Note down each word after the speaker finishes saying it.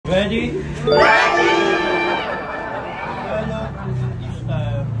Ready? Ready! Tagalog, English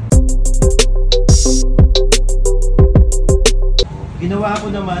style. Ginawa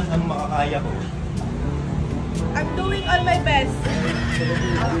ko naman ang makakaya ko. I'm doing all my best.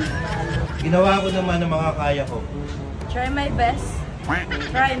 Ginawa ko naman ang makakaya ko. Try my best.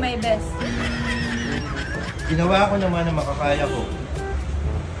 Try my best. Ginawa ko naman ang makakaya ko.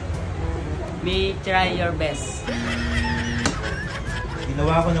 Me try your best.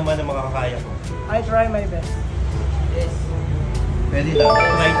 Ginawa ko naman ang makakaya ko. I try my best. Yes. Pwede lang.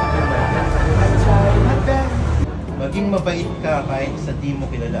 Try to do my best. I try my best. Maging mabait ka kahit sa di mo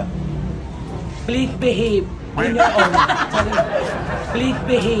kilala. Please behave in your own. Sorry. Please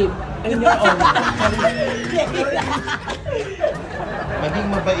behave in your own. Sorry. Maging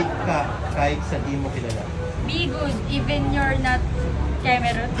mabait ka kahit sa di mo kilala. Be good even you're not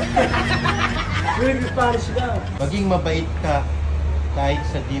Cameron. Really Spanish ka. Maging mabait ka kahit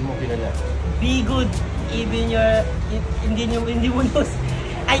sa di mo kilala. Be good even your hindi mo knows.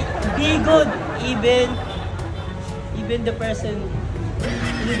 Ay, be good even the person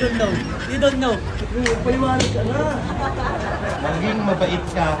you don't know. You don't know. Paliwanag ka na. Maging mabait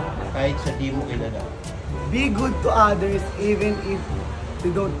ka kahit sa di mo kilala. Be good to others even if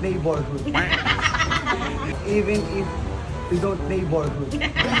they don't neighborhood. Even if they don't neighborhood.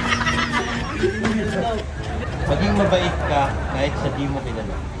 Maging mabait ka kahit sa di mo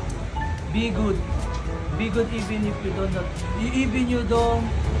kilala. Be good. Be good even if you don't know. Even you don't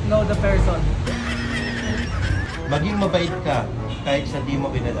know the person. Maging mabait ka kahit sa di mo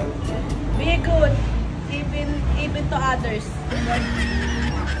kilala. Be good even to others.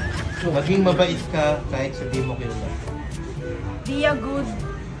 Maging mabait ka kahit sa di mo kilala. Be a good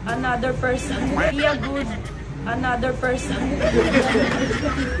another person. Be a good another person.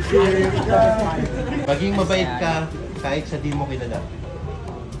 Maging mabait ka kahit sa di mo kilala.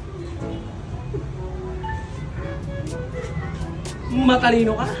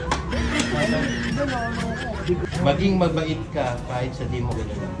 Matalino ka. Maging mabait ka kahit sa di mo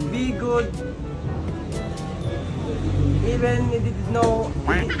kilala. Be good. Even he didn't know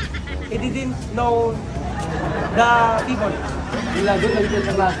the people. Always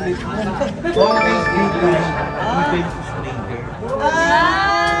be kind even to stranger.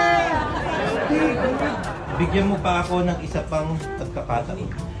 Bigyan mo pa ako ng isa pang pagkakataon.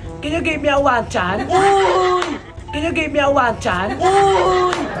 Can you give me a one chance? Uy! Can you give me a one chance?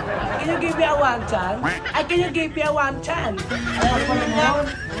 Uy! Can you give me a one chance? Ay, can you give me a one chance?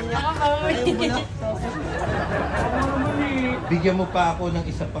 Bigyan mo pa ako ng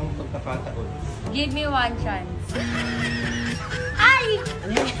isa pang pagkakataon. Give me one chance. Ay!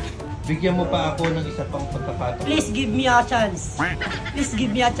 Bigyan mo pa ako ng isa pang pagkakataon. Please give me a chance. Please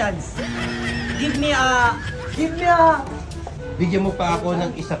give me a chance. Give me a... Bigyan mo pa ako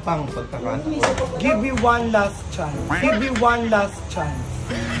ng isa pang pagkakataon. Give me one last chance. Give me one last chance.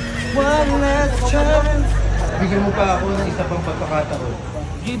 One last chance. Bigyan mo pa ako ng isa pang pagkakataon.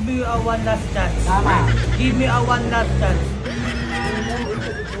 Give me a one last chance. Give me a one last chance.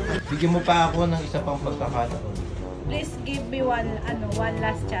 Bigyan mo pa ako ng isa pang pagkakataon. Please give me one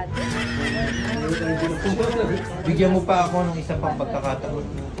last chance. Bigyan mo pa ako ng isa pang pagkakataon.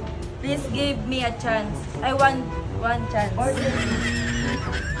 Please give me a chance. I want one chance.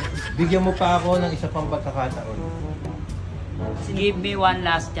 Bigyan mo pa ako ng isa pang pagkakataon. Give me one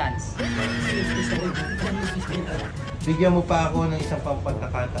last chance. Bigyan mo pa ako ng isa pang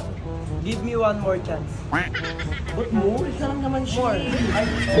pagkakataon. Give me one more chance. But more? Isa lang naman siya. More.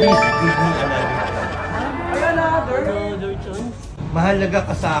 Please give me another chance. Another chance. Mahalaga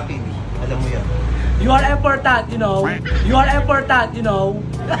ka sa akin. Alam mo yan. You are important, you know. You are important, you know.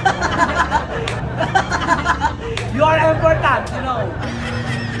 You are important, you know.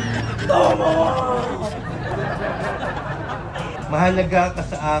 Tomo! Mahalaga ka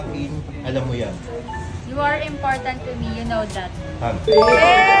sa akin. Alam mo yan. You are important to me, you know that. Happy. You are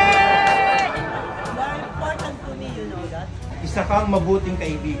important to me, you know that. Isa kang mabuting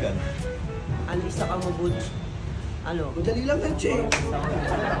kaibigan. Isa kang mabuti. Ano? Madali lang yan, Che.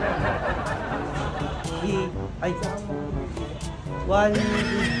 One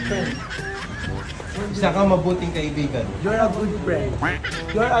good friend. Isa kang mabuting kaibigan. You're a good friend.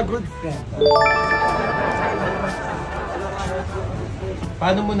 You're a good friend.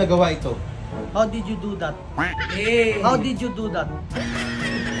 Paano mo nagawa ito? How did you do that? How did you do that?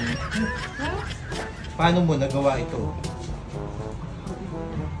 Paano mo nagawa ito?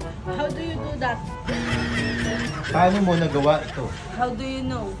 How do you do that? Paano mo nagawa ito? How do you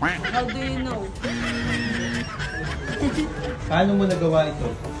know? How do you know? Paano mo nagawa ito?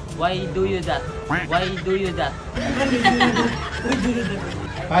 Why do you that? Why do you that?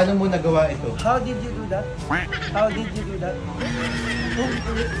 Paano mo nagawa ito? How did you do that? How did you do that?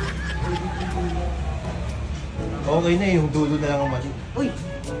 Okay na, yung dulo na lang ang mali. Uy!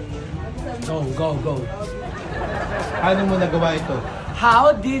 Go. Paano mo nagawa ito?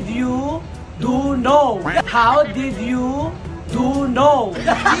 How did you do no? How did you do no?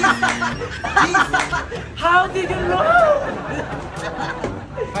 How did you know?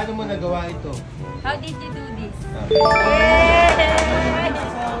 Paano mo nagawa ito? How did you do this?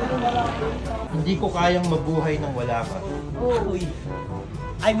 Hindi ko kayang mabuhay nang wala ka. Uy!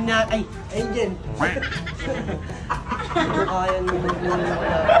 I'm not, ayun dyan. Kaya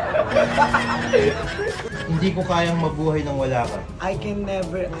Hindi ko kayang mabuhay nang wala ka. I can't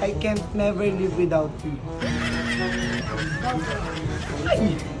never live without you.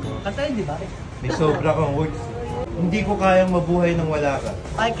 Kanta yun, di ba? May sobra kang words. Hindi ko kayang mabuhay nang wala ka.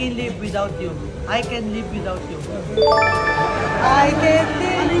 I can live without you. I can live without you. I can live.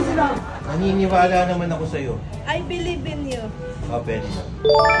 Naniniwala naman ako sa'yo. I believe in you. Pwede na.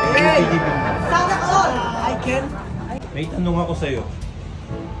 May bibigin mo. Sana all! I can. May tanong ako sa'yo.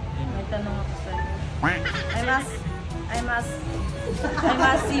 May tanong ako sa'yo. I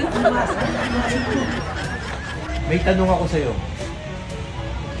must you. May tanong ako sa'yo.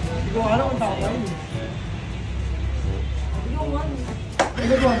 Hindi ko alam kung tao yun.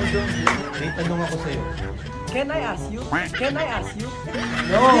 May tanong ako sa'yo. Can I ask you? Can I ask you?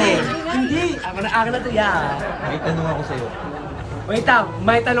 No! Hindi! Akin na to, yeah. May tanong ako sa'yo. Wait lang,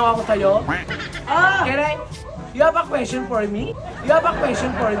 may tanong ako sa'yo. Can I? You have a question for me? You have a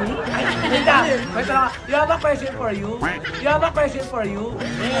question for me? Ay, wait lang, may tanong ako. You have a question for you? You have a question for you?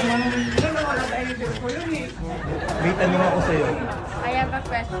 May tanong ako sa'yo. I have a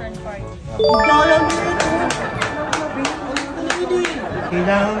question for you.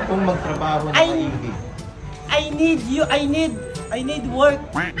 Kailangan kong magtrabaho ng maigi. I need you. I need work.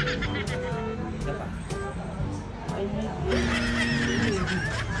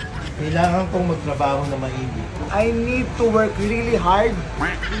 Kailangan kong magtrabaho ng maigi. I need to work really hard.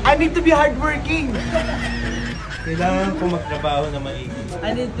 I need to be hardworking. Kailangan kong magtrabaho ng maigi.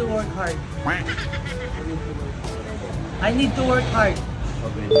 I need to work hard. I need to work hard.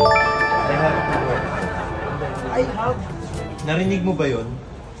 Okay. I have to work. I have. Narinig mo ba yun?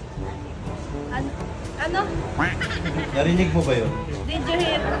 Ano? Narinig mo ba yun? Did you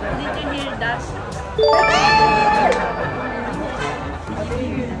hear that?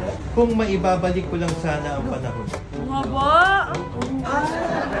 Kung maibabalik ko lang sana ang panahon. Nga ba?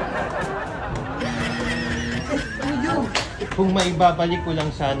 Kung maibabalik ko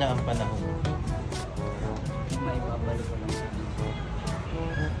lang sana ang panahon.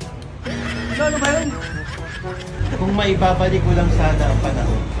 Ano ba yun? Kung maibabalik ko lang sana ang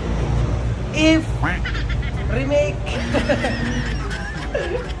panahon. If remake.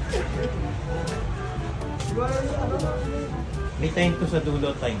 May time to sa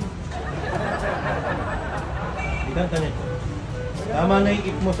dulo, time. Ilan ka nito? Tama na yung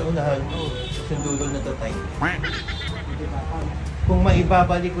if mo sa unahan. Sa dulo na to, time. Kung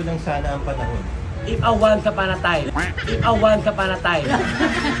maibabalik ko lang sana ang panahon. If a once upon a time. If a once upon a time.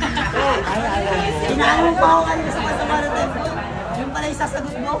 Inaanong pa ako kanina sa kasama na time. Yung pala yung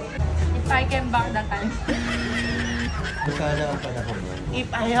sasagot mo. If I can back the time. Sana ang panahon. If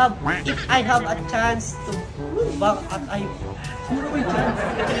I have a chance to back at Sino may chance?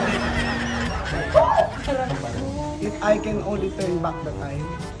 If I can only turn back the time.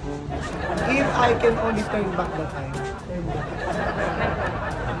 If I can only turn back the time.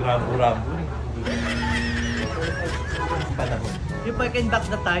 Nagrambo-rambo eh. Panahon. If I can back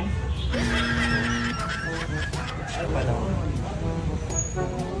the time. Panahon.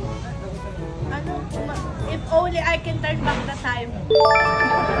 Ano? If only I can turn back the time.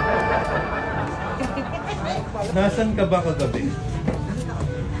 Nasaan ka ba kagabi?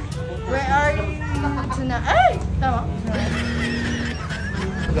 Where are you tonight? Ay! Tama.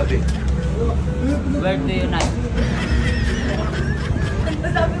 Kagabi. Where do you night?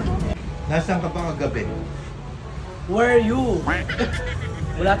 Sabi ko, Nasaan ka ba kagabi? Where are you?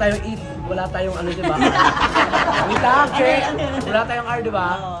 Wala tayong eat. Wala tayong ano, diba? Wait lang, check. Wala tayong R, diba?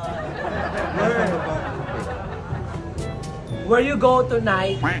 Nasaan ka ba kagabi? Where you go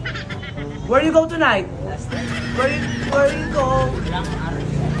tonight? Where you go tonight? Where you go?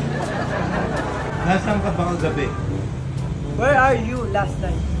 Nasaan ka ba kagabi? Where are you last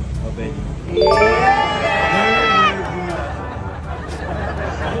night? Okay.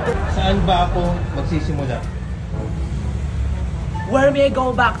 Saan ba ako magsisimula? Where may I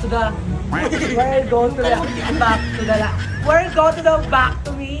go back to the... Where I go to the... Back to the... Where I go to the back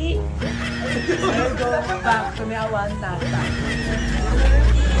to me? Where I go back to me? I want that.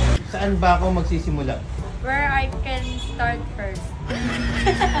 Saan ba ako magsisimula? Where I can start first.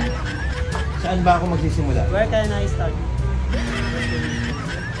 Saan ba ako magsisimula? Where can I start?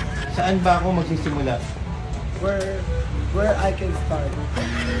 Saan ba ako magsisimula? Where I can start?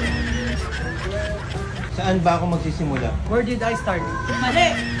 Saan ba ako magsisimula? Where did I start?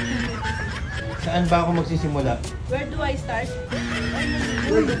 Mali! Saan ba ako magsisimula? Where do I start?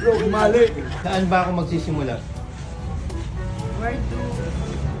 Where do bro? Mali. Saan ba ako magsisimula? Where do...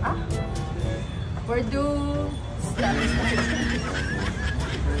 Ah? Where do... Start.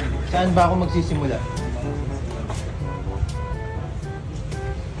 Saan ba ako magsisimula?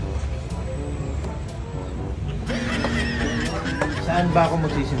 Saan ba ako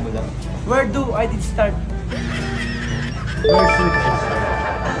magsisimula? Where do I did start? Where should I start?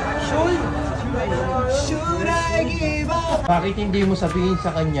 Should I give up? Bakit hindi mo sabihin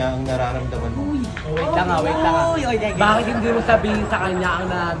sa kanya ang nararamdaman mo? Wait lang wait lang Bakit hindi mo sabihin sa kanya ang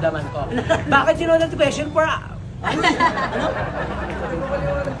nararamdaman ko? Bakit you know that question for... Ano?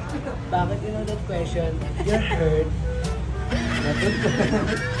 Bakit you know that question? You're hurt.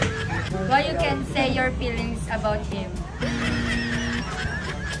 Why you can say your feelings about him?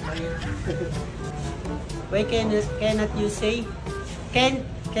 Why cannot you say? Can't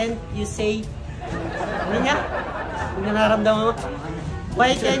you say? Ano niya? Kung nararamdaman mo?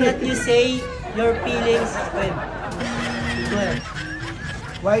 Why cannot you say your feelings? Well,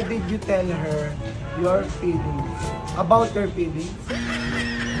 Why did you tell her your feelings? About your feelings?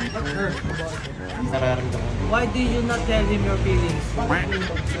 Nararamdaman mo. why did you not tell him your feelings?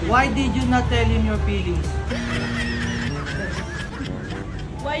 Why did you not tell him your feelings?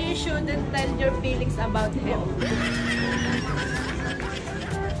 Why you shouldn't tell your feelings about him?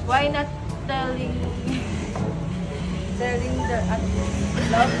 Why not telling the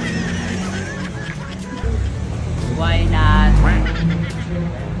love? Why not?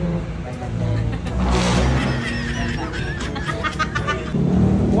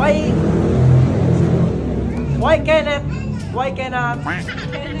 Why cannot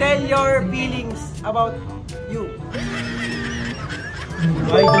tell your feelings about you?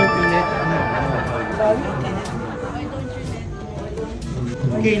 Why don't you let me know? Why don't you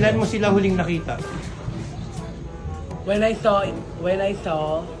let Kailan mo sila huling nakita? When I saw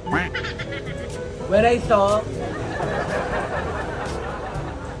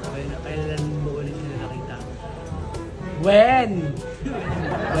kailan mo ulit sila nakita?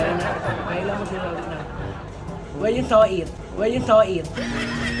 Kailan mo sila ulit nakita? When you saw it.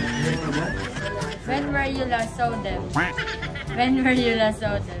 When were you last saw them? When were you last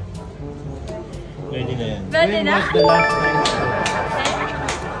saw them? Pwede na yan. Pwede When na? was the last time?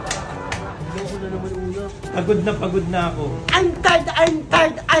 Pagod na ako. I'm tired.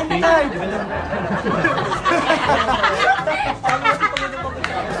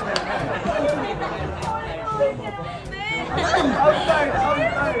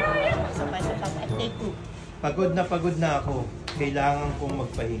 Pagod na ako. Kailangan kong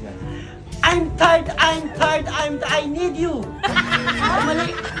magpahinga. I'm tired. I need you.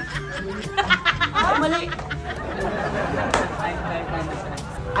 Mali.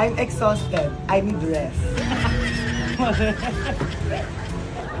 I'm exhausted. I need rest.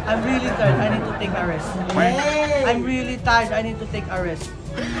 I'm really tired. I need to take a rest. I'm really tired. I need to take a rest.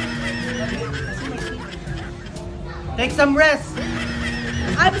 Take some rest.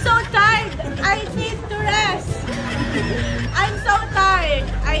 I'm so tired. I need to rest. I'm so tired.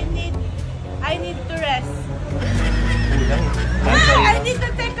 I need to rest. Kulang. I need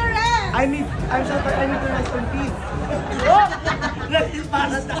to take a rest. I'm so tired. I need to rest in peace.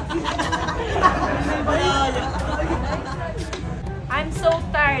 I'm so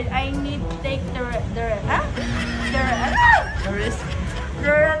tired. I need to take the rest.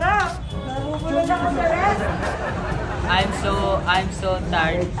 I'm so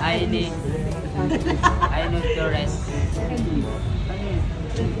tired. I need to rest.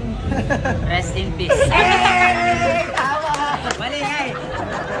 Rest in peace. Mali nga eh.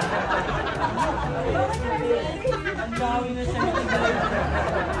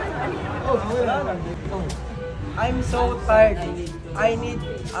 I'm so tired. I need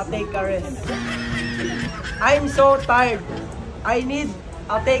to take a rest. I'm so tired. I need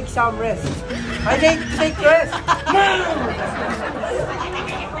to take some rest. I need to take rest.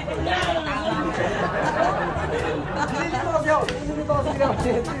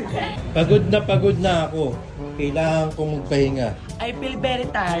 Pagod na ako. Kailangan kong magpahinga. I feel very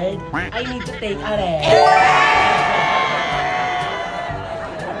tired. I need to take a rest.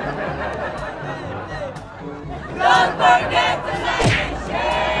 Don't forget